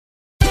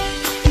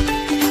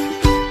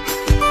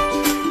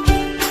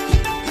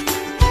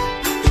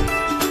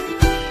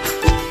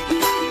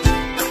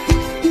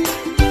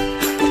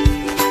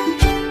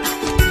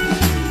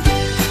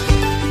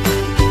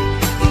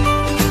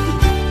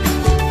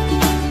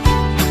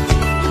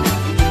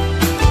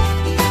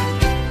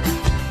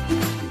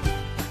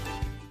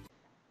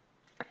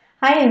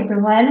Hi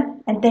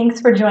everyone, and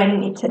thanks for joining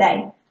me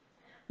today.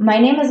 My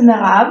name is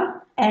Meirav,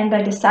 and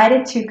I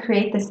decided to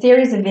create this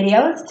series of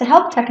videos to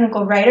help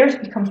technical writers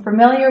become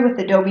familiar with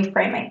Adobe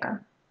FrameMaker.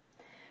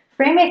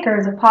 FrameMaker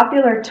is a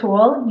popular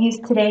tool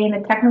used today in the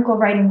technical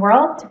writing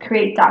world to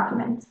create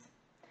documents.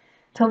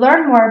 To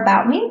learn more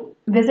about me,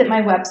 visit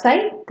my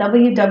website,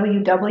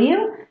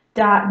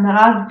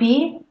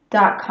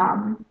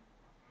 www.meiravb.com.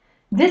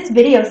 This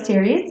video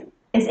series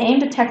is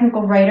aimed at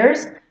technical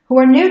writers who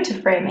are new to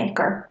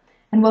FrameMaker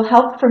and will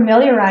help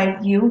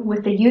familiarize you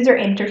with the user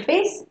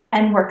interface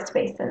and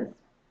workspaces.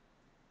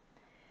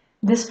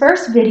 This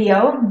first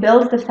video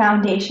builds the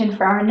foundation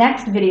for our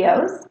next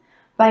videos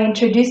by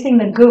introducing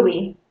the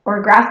GUI,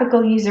 or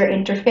Graphical User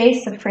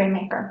Interface, of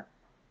FrameMaker.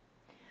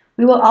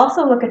 We will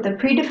also look at the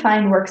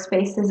predefined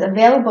workspaces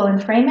available in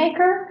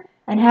FrameMaker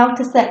and how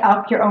to set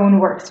up your own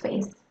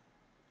workspace.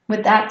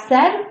 With that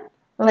said,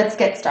 let's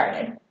get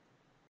started.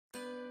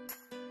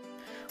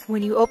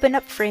 When you open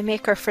up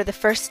FrameMaker for the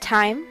first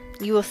time,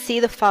 you will see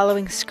the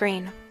following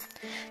screen.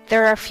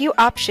 There are a few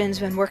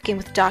options when working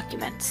with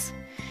documents.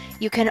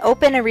 You can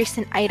open a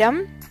recent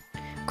item,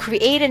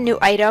 create a new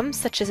item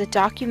such as a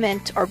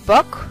document or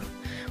book,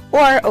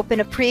 or open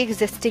a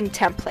pre-existing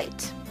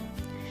template.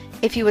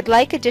 If you would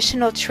like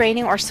additional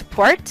training or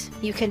support,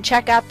 you can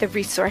check out the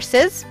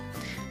resources,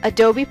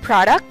 Adobe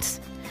products,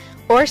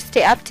 or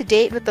stay up to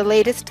date with the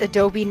latest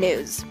Adobe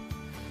news.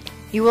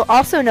 You will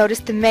also notice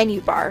the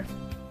menu bar.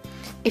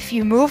 If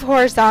you move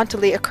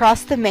horizontally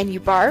across the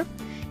menu bar,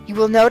 you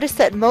will notice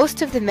that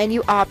most of the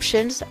menu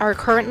options are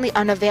currently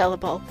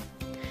unavailable.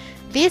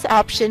 These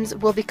options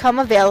will become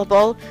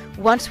available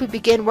once we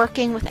begin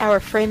working with our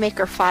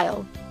FrameMaker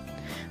file.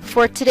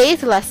 For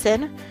today's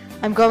lesson,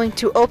 I'm going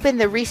to open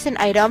the recent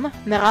item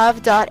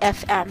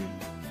Meirav.fm.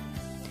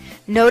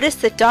 Notice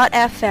that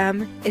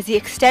 .fm is the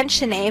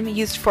extension name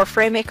used for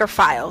FrameMaker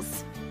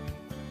files.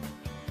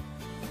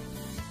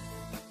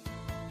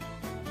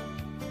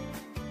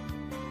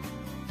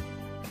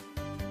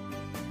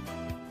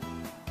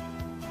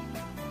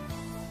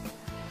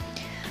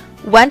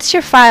 Once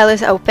your file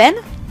is open,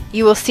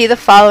 you will see the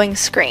following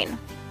screen.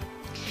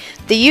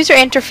 The user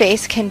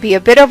interface can be a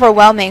bit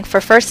overwhelming for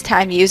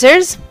first-time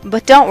users,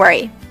 but don't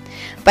worry.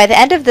 By the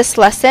end of this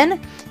lesson,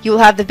 you will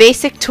have the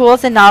basic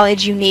tools and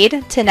knowledge you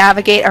need to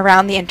navigate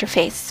around the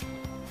interface.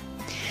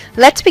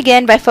 Let's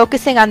begin by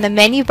focusing on the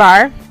menu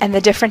bar and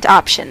the different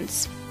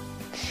options.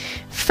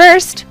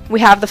 First, we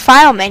have the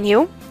File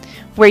menu,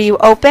 where you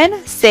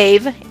open,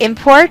 save,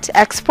 import,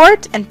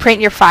 export, and print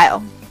your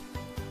file.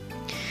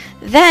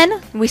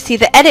 Then we see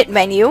the Edit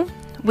menu,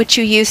 which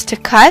you use to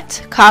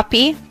cut,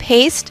 copy,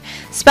 paste,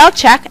 spell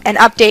check, and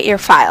update your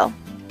file.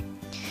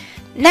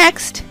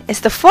 Next is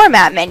the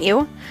Format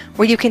menu,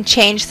 where you can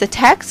change the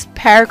text,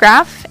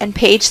 paragraph, and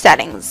page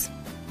settings.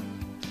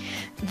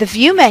 The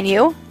View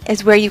menu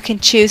is where you can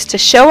choose to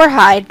show or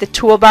hide the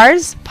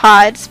toolbars,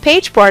 pods,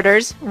 page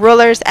borders,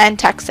 rulers, and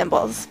text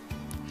symbols.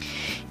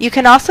 You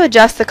can also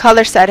adjust the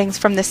color settings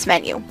from this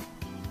menu.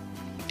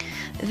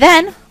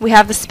 Then we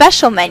have the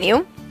Special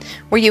menu,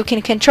 where you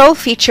can control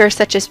features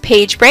such as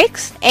page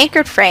breaks,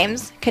 anchored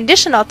frames,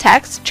 conditional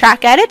text,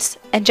 track edits,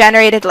 and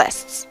generated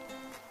lists.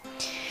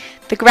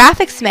 The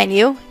Graphics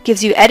menu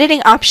gives you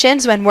editing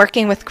options when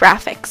working with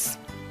graphics.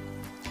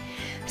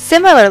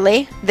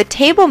 Similarly, the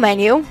Table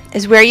menu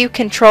is where you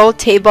control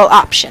table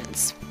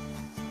options.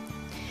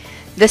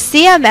 The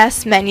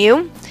CMS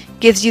menu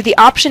gives you the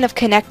option of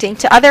connecting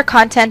to other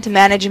content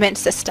management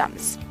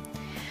systems.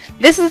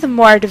 This is a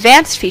more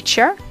advanced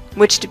feature,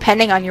 which,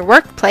 depending on your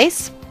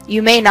workplace,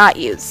 you may not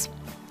use.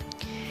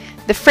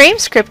 The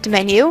FrameScript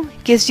menu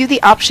gives you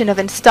the option of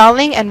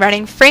installing and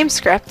running frame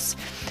scripts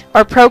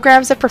or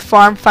programs that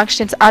perform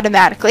functions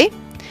automatically,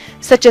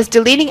 such as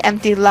deleting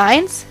empty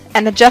lines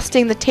and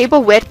adjusting the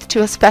table width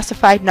to a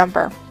specified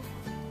number.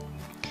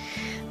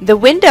 The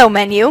Window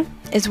menu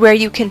is where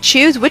you can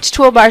choose which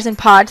toolbars and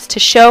pods to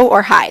show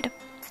or hide.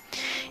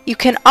 You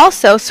can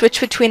also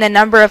switch between a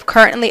number of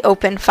currently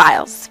open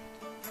files.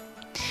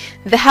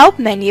 The Help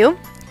menu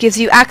gives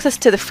you access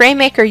to the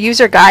FrameMaker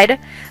user guide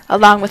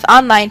along with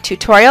online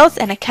tutorials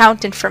and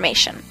account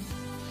information.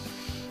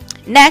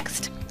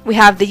 Next, we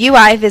have the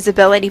UI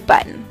visibility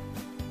button.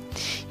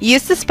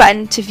 Use this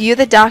button to view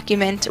the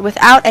document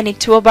without any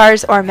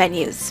toolbars or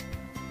menus.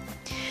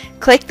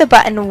 Click the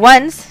button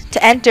once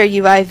to enter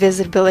UI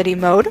visibility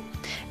mode,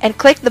 and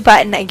click the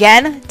button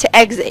again to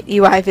exit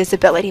UI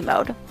visibility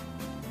mode.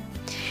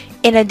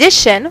 In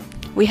addition,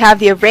 we have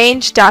the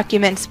Arrange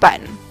Documents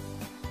button.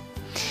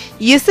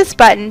 Use this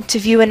button to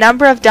view a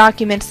number of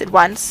documents at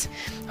once,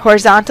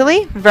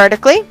 horizontally,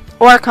 vertically,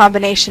 or a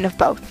combination of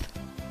both.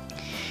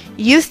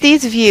 Use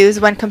these views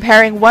when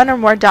comparing one or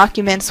more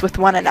documents with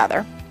one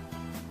another.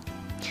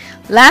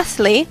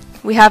 Lastly,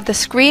 we have the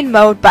Screen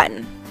Mode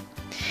button.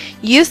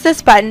 Use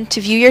this button to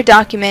view your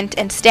document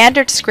in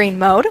standard screen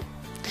mode,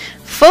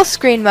 full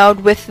screen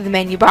mode with the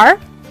menu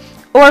bar,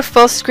 or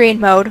full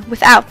screen mode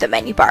without the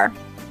menu bar.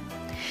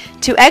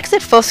 To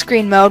exit full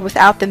screen mode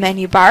without the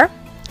menu bar,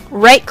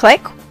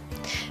 right-click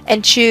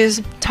and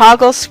choose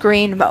Toggle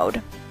Screen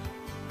Mode.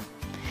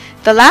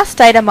 The last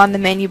item on the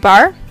menu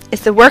bar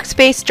is the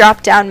Workspace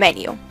drop-down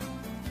menu.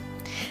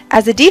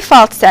 As a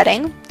default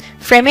setting,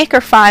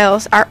 FrameMaker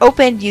files are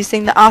opened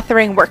using the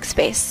Authoring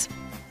Workspace.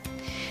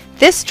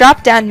 This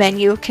drop-down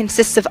menu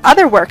consists of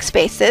other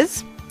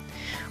workspaces,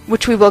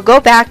 which we will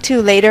go back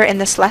to later in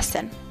this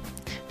lesson.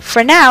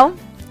 For now,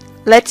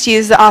 let's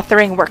use the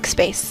Authoring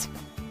Workspace.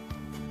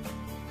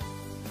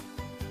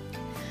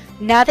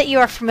 Now that you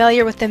are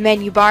familiar with the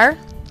menu bar,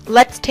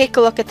 let's take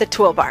a look at the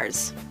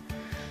toolbars.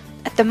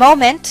 At the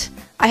moment,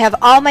 I have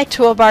all my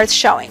toolbars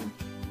showing.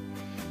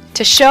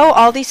 To show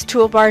all these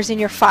toolbars in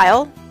your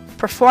file,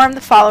 perform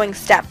the following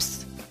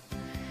steps.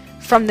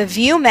 From the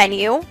View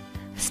menu,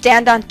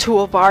 stand on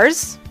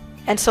Toolbars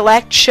and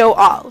select Show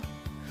All.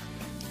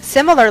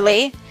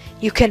 Similarly,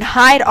 you can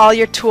hide all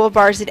your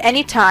toolbars at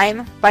any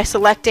time by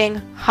selecting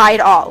Hide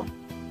All.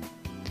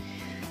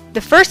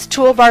 The first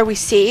toolbar we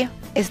see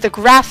is the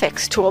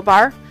Graphics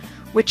toolbar,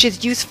 which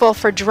is useful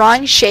for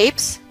drawing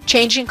shapes,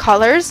 changing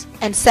colors,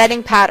 and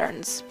setting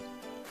patterns.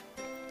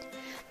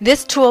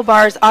 This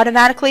toolbar is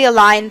automatically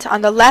aligned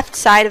on the left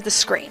side of the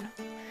screen.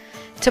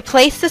 To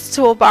place this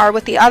toolbar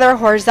with the other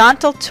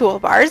horizontal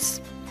toolbars,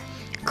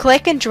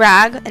 click and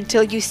drag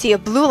until you see a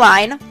blue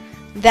line,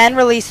 then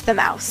release the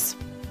mouse.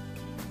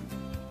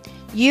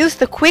 Use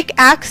the Quick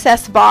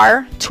Access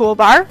Bar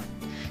toolbar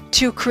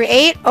to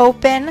create,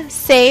 open,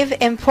 save,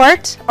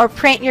 import, or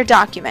print your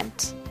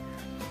document.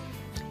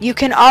 You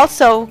can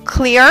also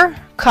clear,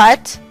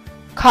 cut,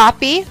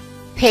 copy,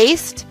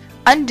 paste,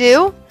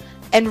 undo,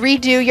 and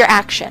redo your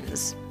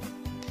actions.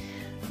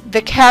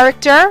 The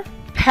character,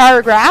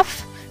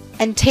 paragraph,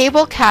 and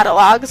table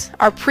catalogs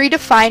are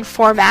predefined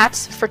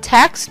formats for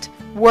text,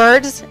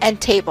 words,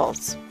 and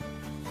tables.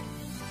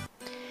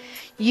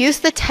 Use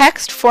the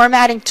text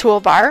formatting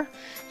toolbar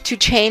to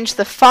change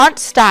the font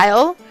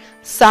style,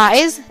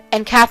 size,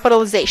 and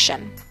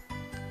capitalization.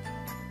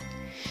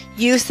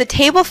 Use the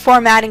table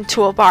formatting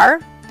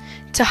toolbar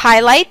to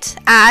highlight,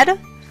 add,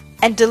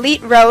 and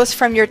delete rows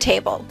from your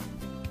table.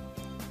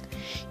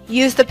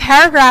 Use the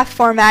paragraph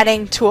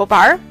formatting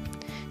toolbar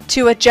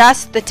to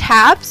adjust the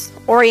tabs,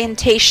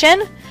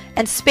 orientation,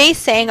 and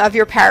spacing of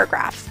your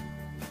paragraph.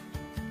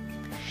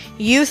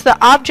 Use the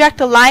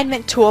Object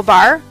Alignment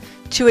toolbar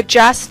to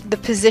adjust the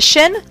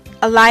position,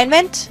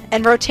 alignment,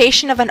 and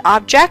rotation of an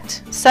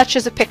object, such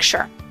as a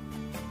picture.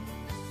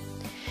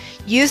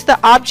 Use the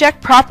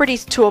Object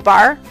Properties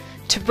toolbar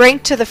to bring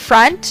to the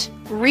front,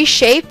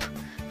 reshape,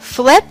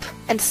 flip,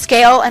 and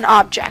scale an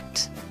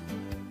object.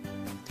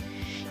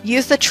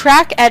 Use the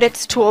Track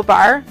Edits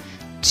toolbar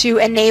to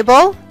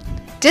enable,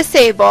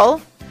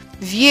 disable,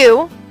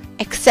 view,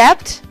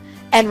 accept,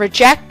 and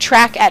reject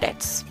track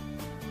edits.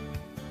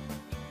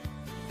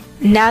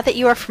 Now that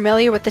you are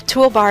familiar with the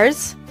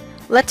toolbars,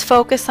 let's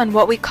focus on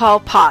what we call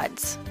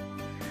pods.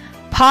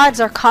 Pods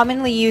are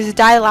commonly used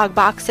dialog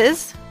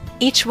boxes,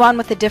 each one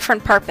with a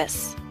different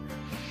purpose.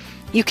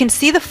 You can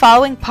see the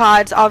following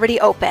pods already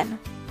open: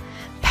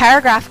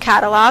 Paragraph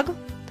Catalog,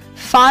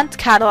 Font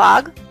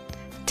Catalog,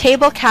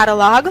 Table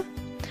Catalog,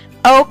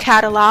 O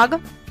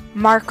Catalog,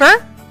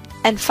 Marker,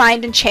 and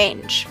Find and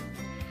Change.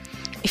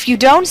 If you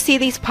don't see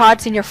these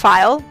pods in your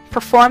file,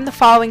 perform the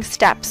following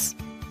steps.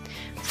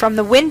 From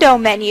the Window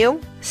menu,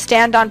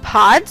 stand on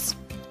Pods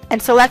and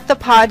select the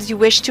pods you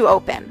wish to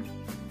open.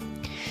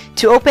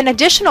 To open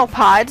additional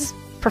pods,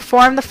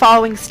 perform the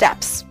following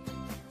steps.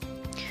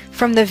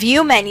 From the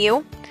View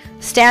menu,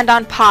 stand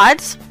on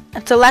Pods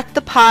and select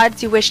the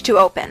pods you wish to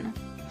open.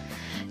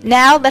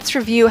 Now let's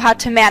review how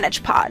to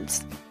manage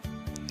pods.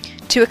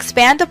 To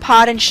expand a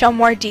pod and show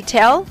more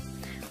detail,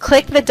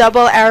 click the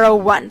double arrow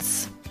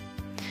once.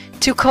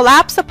 To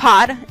collapse a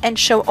pod and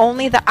show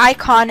only the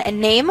icon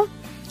and name,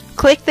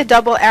 click the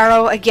double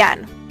arrow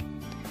again.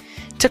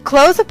 To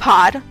close a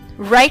pod,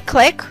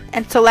 right-click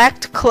and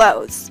select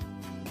Close.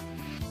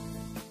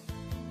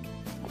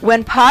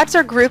 When pods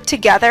are grouped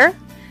together,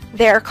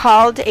 they are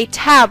called a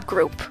tab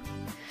group.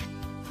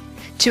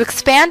 To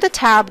expand a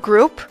tab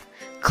group,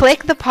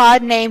 click the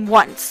pod name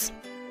once.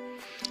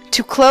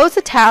 To close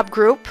a tab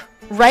group,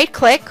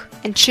 right-click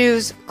and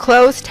choose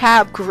Close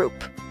Tab Group.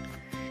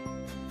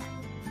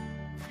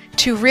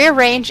 To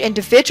rearrange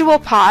individual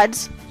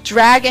pods,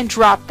 drag and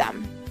drop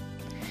them.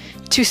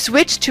 To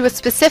switch to a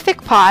specific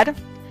pod,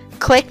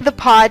 click the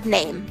pod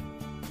name.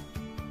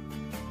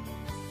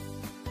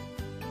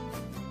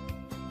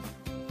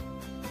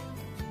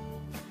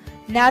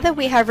 Now that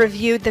we have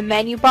reviewed the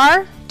menu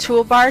bar,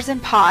 toolbars,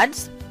 and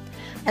pods,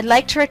 I'd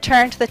like to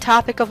return to the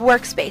topic of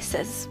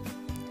workspaces.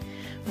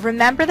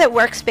 Remember that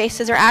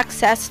workspaces are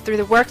accessed through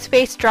the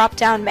Workspace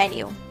drop-down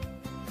menu.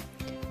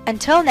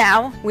 Until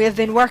now, we have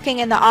been working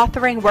in the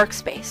Authoring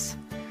Workspace.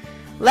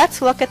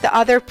 Let's look at the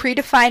other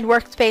predefined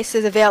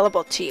workspaces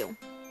available to you.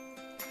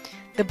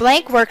 The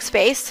Blank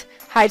Workspace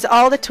hides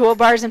all the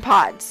toolbars and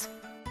pods.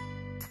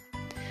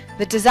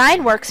 The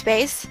Design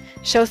Workspace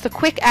shows the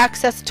Quick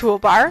Access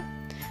toolbar,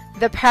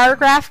 the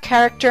Paragraph,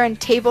 Character, and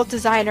Table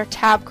Designer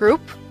tab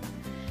group,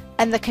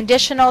 and the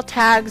Conditional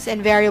Tags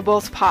and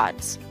Variables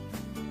pods.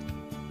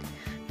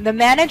 The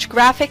Manage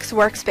Graphics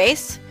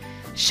Workspace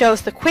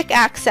shows the quick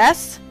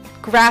access,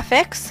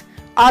 graphics,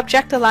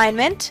 object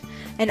alignment,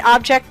 and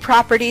object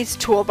properties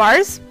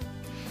toolbars,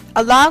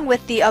 along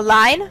with the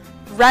Align,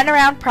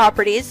 Runaround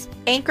Properties,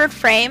 Anchored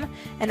Frame,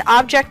 and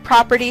Object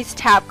Properties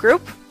tab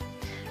group,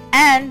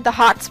 and the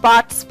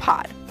Hotspots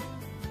pod.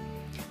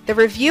 The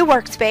Review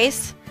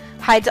workspace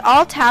hides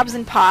all tabs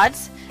and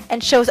pods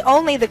and shows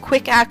only the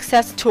Quick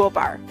Access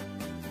toolbar.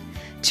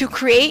 To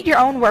create your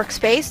own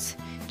workspace,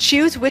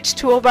 choose which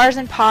toolbars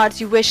and pods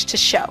you wish to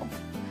show.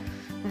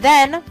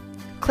 Then,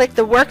 click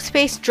the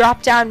Workspace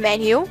drop-down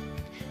menu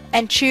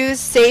and choose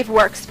Save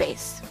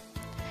Workspace.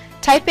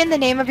 Type in the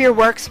name of your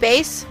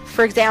workspace,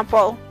 for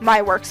example,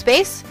 My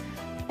Workspace,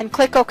 and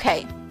click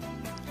OK.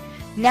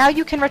 Now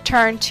you can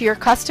return to your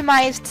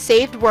customized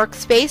saved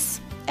workspace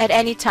at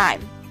any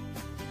time.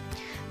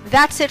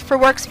 That's it for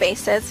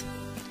Workspaces.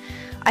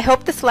 I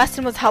hope this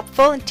lesson was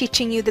helpful in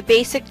teaching you the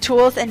basic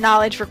tools and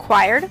knowledge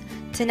required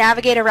to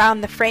navigate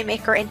around the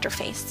FrameMaker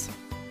interface.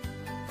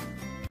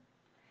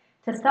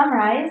 To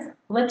summarize,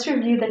 let's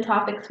review the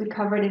topics we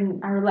covered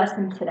in our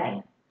lesson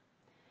today.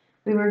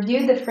 We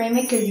reviewed the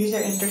FrameMaker user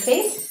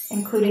interface,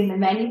 including the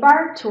menu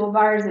bar,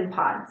 toolbars, and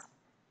pods.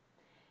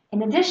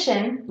 In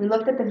addition, we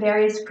looked at the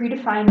various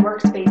predefined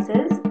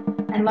workspaces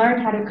and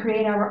learned how to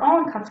create our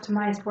own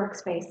customized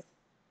workspace.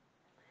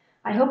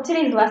 I hope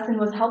today's lesson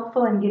was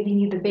helpful in giving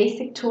you the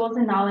basic tools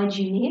and knowledge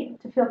you need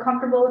to feel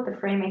comfortable with the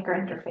FrameMaker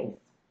interface.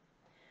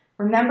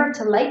 Remember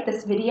to like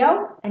this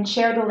video and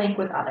share the link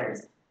with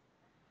others.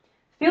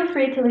 Feel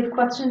free to leave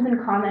questions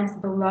and comments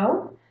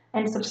below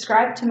and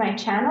subscribe to my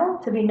channel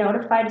to be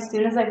notified as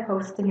soon as I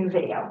post a new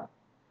video.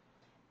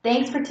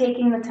 Thanks for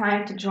taking the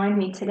time to join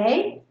me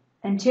today,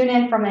 and tune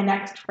in for my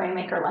next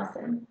FrameMaker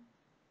lesson.